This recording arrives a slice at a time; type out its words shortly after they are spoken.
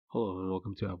Hello and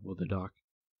welcome to Apple with the Doc.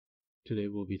 Today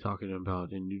we'll be talking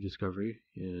about a new discovery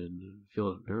in the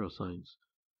field of neuroscience,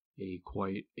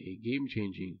 quite a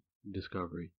game-changing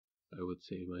discovery, I would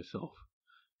say myself,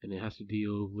 and it has to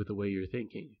deal with the way you're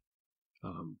thinking.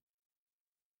 Um,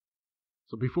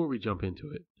 so before we jump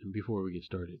into it and before we get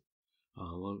started,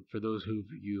 for those of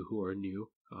you who are new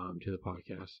to the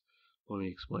podcast, let me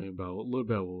explain about a little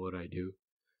bit about what I do.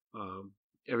 Um,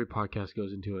 every podcast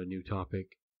goes into a new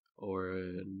topic or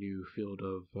a new field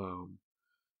of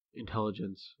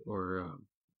intelligence or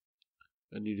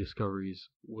new discoveries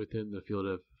within the field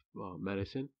of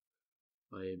medicine.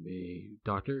 I am a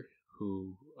doctor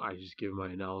who I just give my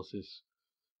analysis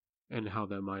and how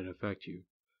that might affect you.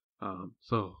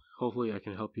 So hopefully I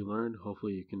can help you learn.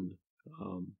 Hopefully you can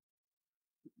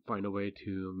find a way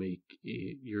to make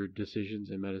your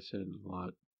decisions in medicine a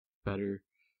lot better.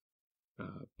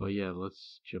 But yeah,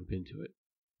 let's jump into it.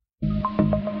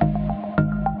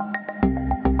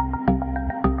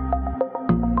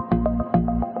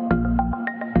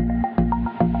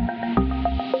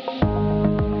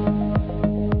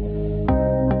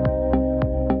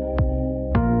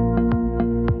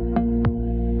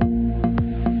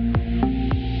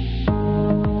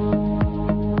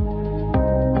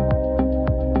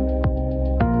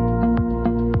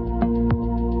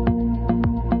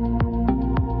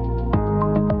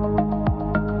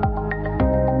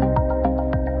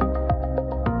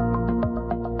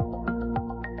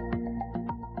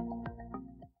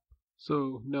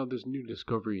 So now this new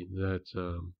discovery that's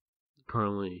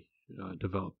currently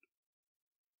developed,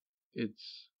 it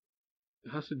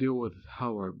has to deal with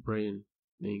how our brain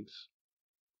thinks.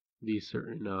 These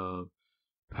certain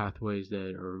pathways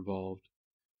that are involved.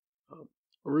 Um,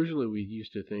 Originally, we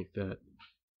used to think that.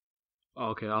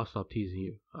 Okay, I'll stop teasing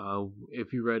you.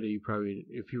 If you read it,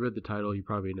 if you read the title, you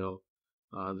probably know.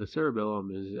 The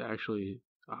cerebellum is actually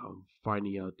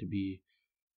finding out to be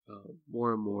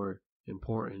more and more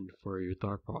important for your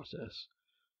thought process.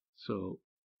 So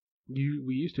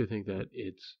we used to think that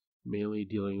it's mainly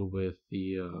dealing with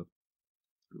the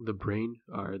brain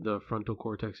or the frontal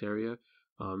cortex area.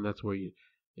 That's where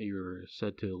you're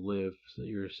said to live. So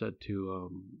you're said to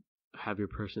have your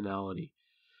personality.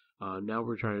 Now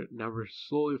we're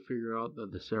slowly figuring out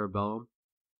that the cerebellum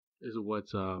is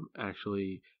what's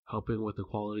actually helping with the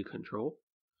quality control.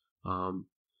 Um,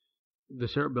 the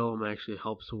cerebellum actually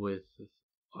helps with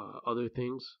other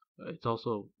things. It's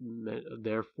also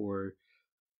there for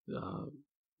uh,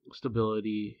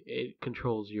 stability. It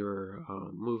controls your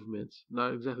movements.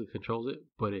 Not exactly controls it,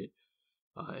 but it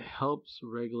helps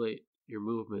regulate your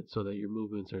movement so that your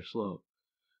movements are slow.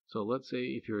 So let's say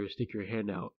if you were to stick your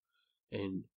hand out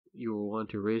and you want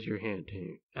to raise your hand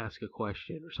to ask a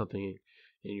question or something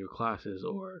in your classes,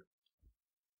 or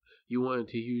you wanted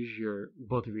to use your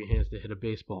both of your hands to hit a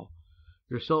baseball,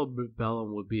 your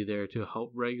cerebellum would be there to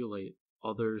help regulate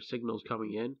other signals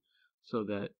coming in, so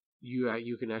that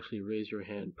you can actually raise your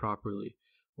hand properly,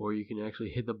 or you can actually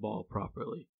hit the ball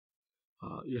properly.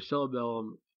 Your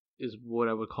cerebellum is what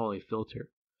I would call a filter.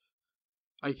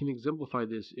 I can exemplify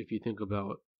this if you think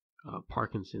about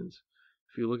Parkinson's.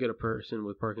 If you look at a person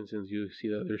with Parkinson's, you see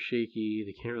that they're shaky,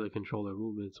 they can't really control their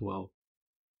movements well.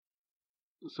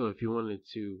 So if you wanted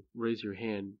to raise your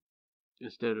hand,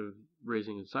 instead of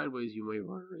raising it sideways, you might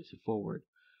want to raise it forward.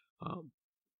 Um,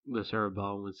 the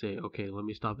cerebellum would say, okay, let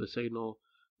me stop the signal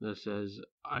that says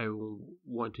I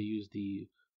want to use the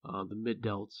mid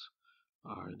delts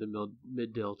or the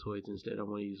mid deltoids instead. I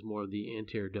want to use more of the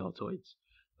anterior deltoids,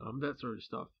 that sort of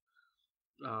stuff.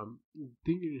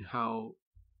 Thinking how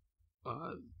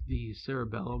the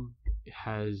cerebellum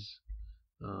has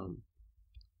um,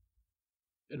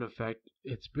 an effect.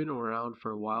 It's been around for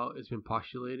a while. It's been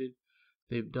postulated.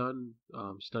 They've done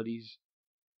studies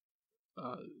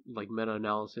uh, like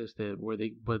meta-analysis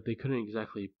but they couldn't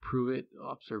exactly prove it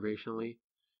observationally.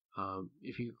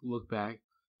 If you look back,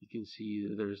 you can see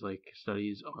that there's like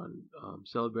studies on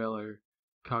cerebellar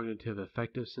cognitive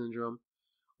affective syndrome,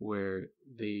 where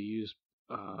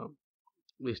uh,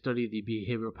 they study the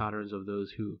behavioral patterns of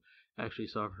those who actually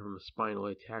suffer from spinal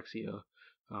ataxia.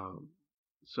 Um,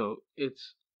 so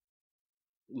it's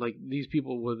like these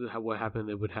people would have what happened.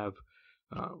 They would have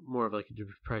more of like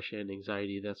depression,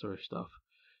 anxiety, that sort of stuff,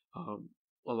 um,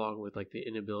 along with like the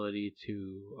inability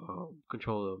to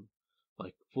control them,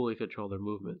 like fully control their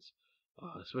movements.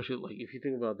 Especially like if you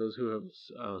think about those who have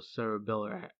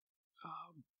cerebellar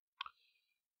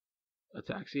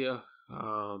ataxia.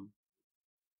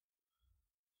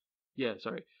 Yeah,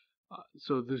 sorry.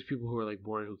 So there's people who are like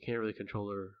born who can't really control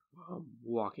their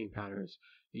walking patterns.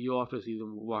 You often see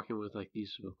them walking with like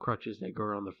these sort of crutches that go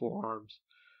around the forearms.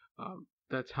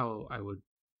 That's how I would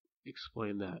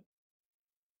explain that.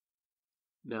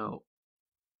 Now,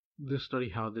 this study,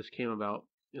 how this came about,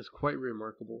 is quite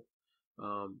remarkable.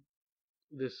 Um,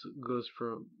 this goes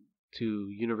from to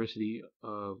University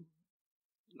of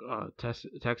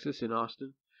Texas in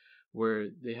Austin, where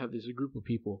they have this group of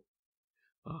people,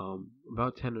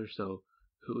 about 10 or so,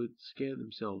 who would scan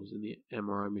themselves in the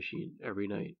MRI machine every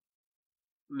night.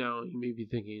 Now, you may be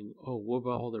thinking, oh, what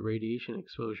about all the radiation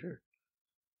exposure?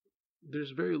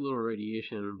 There's very little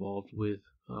radiation involved with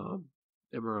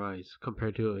MRIs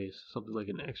compared to something like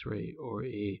an X-ray or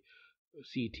a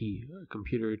CT, a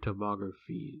computer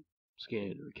tomography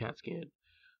scan or CAT scan.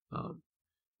 Um,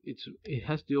 it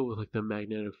has to deal with like the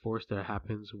magnetic force that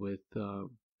happens with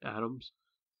atoms.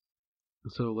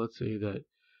 So let's say that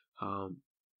um,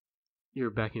 you're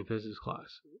back in physics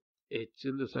class. It's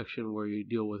in the section where you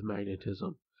deal with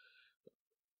magnetism.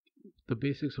 The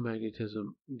basics of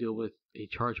magnetism deal with a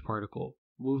charged particle.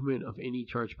 Movement of any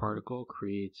charged particle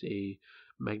creates a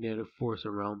magnetic force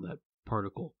around that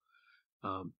particle.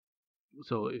 Um,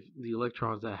 so if the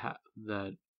electrons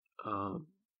that um,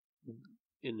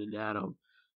 in an atom,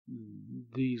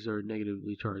 these are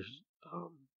negatively charged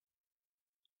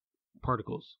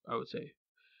particles, I would say.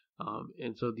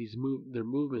 And so their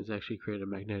movements actually create a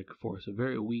magnetic force, a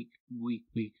very weak.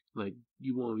 Like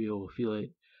you won't be able to feel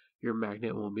it. Your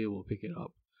magnet won't be able to pick it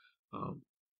up. Um,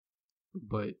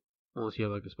 but unless you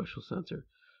have like a special sensor,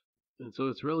 and so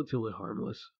it's relatively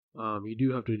harmless. You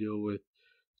do have to deal with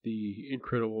the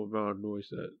incredible amount of noise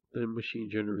that the machine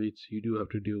generates. You do have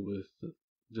to deal with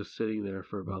just sitting there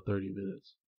for about 30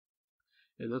 minutes,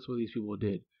 and that's what these people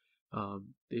did.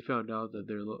 They found out that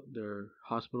their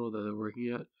hospital that they're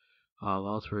working at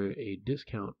allows for a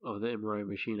discount of the MRI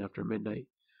machine after midnight.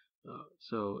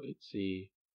 So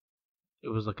it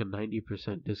was like a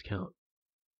 90% discount.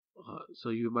 So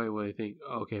you might want to think,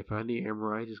 okay, if I need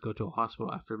MRI, just go to a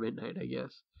hospital after midnight, I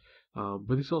guess.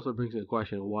 But this also brings into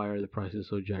question, why are the prices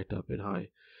so jacked up and high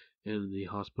in the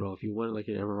hospital? If you want like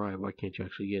an MRI, why can't you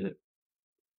actually get it?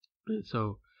 And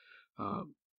so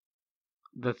um,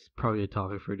 that's probably a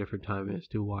topic for a different time as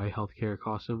to why healthcare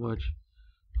costs so much.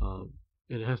 Um,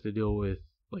 and it has to deal with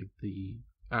like the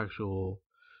actual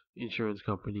insurance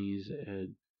companies,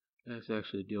 and it has to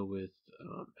actually deal with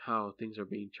how things are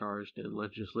being charged and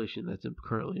legislation that's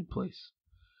currently in place.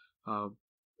 Um,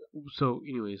 so,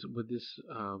 anyways, what this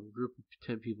group of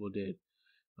 10 people did,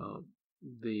 um,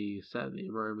 they sat in the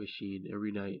MRI machine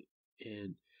every night,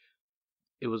 and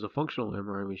it was a functional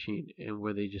MRI machine, and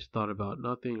where they just thought about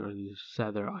nothing or they just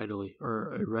sat there idly,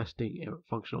 or a resting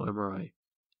functional MRI.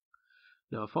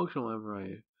 Now, a functional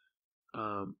MRI,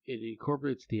 it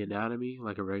incorporates the anatomy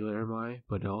like a regular MRI,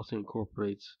 but it also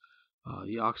incorporates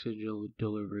the oxygen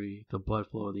delivery, the blood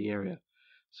flow in the area.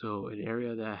 So, an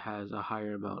area that has a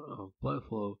higher amount of blood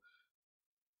flow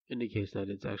indicates that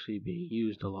it's actually being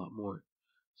used a lot more.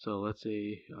 So, let's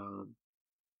say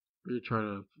you're trying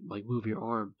to like move your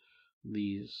arm,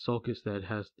 the sulcus that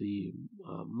has the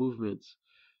movements,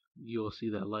 you'll see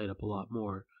that light up a lot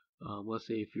more. Let's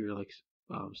say if you're like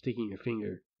sticking your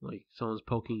finger, like someone's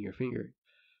poking your finger,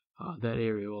 that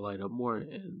area will light up more,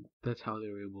 and that's how they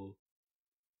were able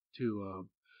to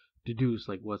deduce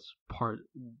like what's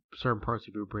certain parts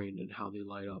of your brain and how they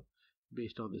light up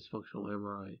based on this functional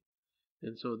MRI.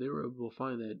 And so they were able to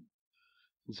find that.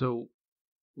 And so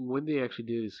when they actually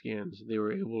did these scans, they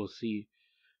were able to see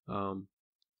um,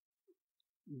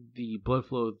 the blood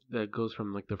flow that goes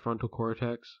from like the frontal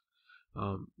cortex.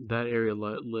 That area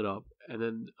lit up, and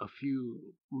then a few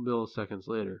milliseconds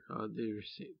later, they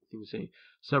were saying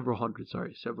several hundred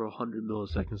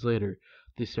milliseconds later,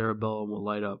 the cerebellum will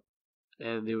light up,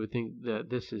 and they would think that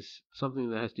this is something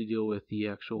that has to deal with the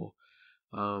actual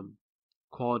um,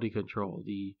 quality control,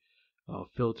 the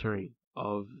filtering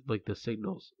of like the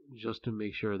signals, just to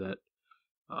make sure that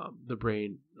the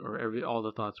brain or all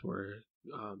the thoughts were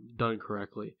done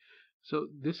correctly. So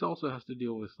this also has to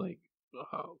deal with like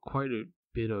quite a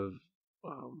bit of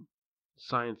um,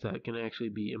 science that can actually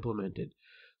be implemented.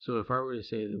 So if I were to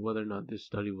say that whether or not this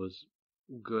study was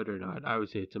good or not, I would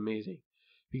say it's amazing,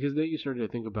 because then you start to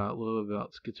think about a little bit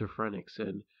about schizophrenics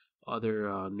and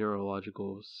other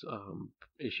neurological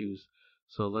issues.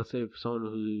 So let's say if someone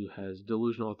who has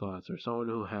delusional thoughts, or someone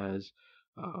who has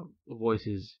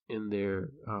voices in their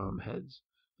heads,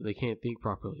 they can't think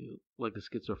properly, like a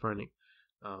schizophrenic.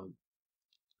 Um,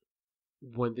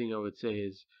 One thing I would say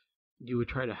is you would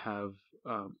try to have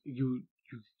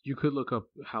you could look up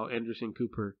how Anderson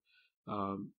Cooper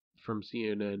from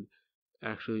CNN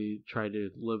actually tried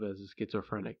to live as a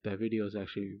schizophrenic. That video is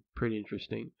actually pretty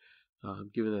interesting,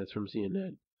 given that it's from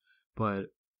CNN. But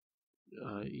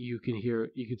you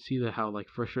could see that how like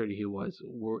frustrated he was.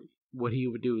 What he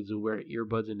would do is wear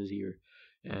earbuds in his ear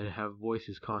and have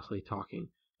voices constantly talking.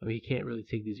 I mean, he can't really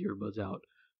take these earbuds out.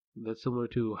 That's similar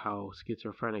to how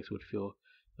schizophrenics would feel.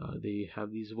 They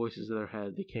have these voices in their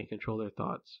head. They can't control their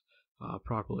thoughts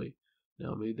properly.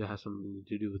 Now, maybe that has something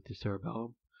to do with the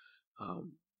cerebellum.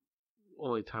 Um,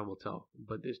 Only time will tell.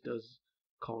 But this does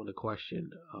call into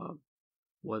question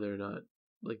whether or not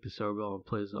like the cerebellum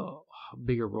plays a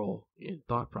bigger role in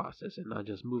thought process and not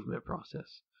just movement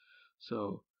process.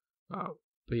 So, uh,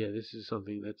 but yeah, this is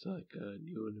something that's like a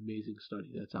new and amazing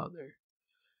study that's out there.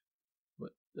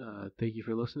 But thank you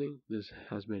for listening. This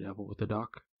has been Apple with the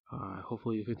Doc.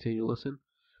 Hopefully you continue to listen.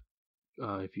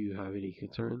 If you have any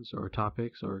concerns or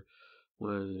topics or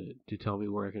want to tell me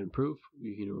where I can improve,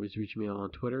 you can always reach me on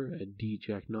Twitter at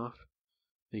djacknoff.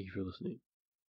 Thank you for listening.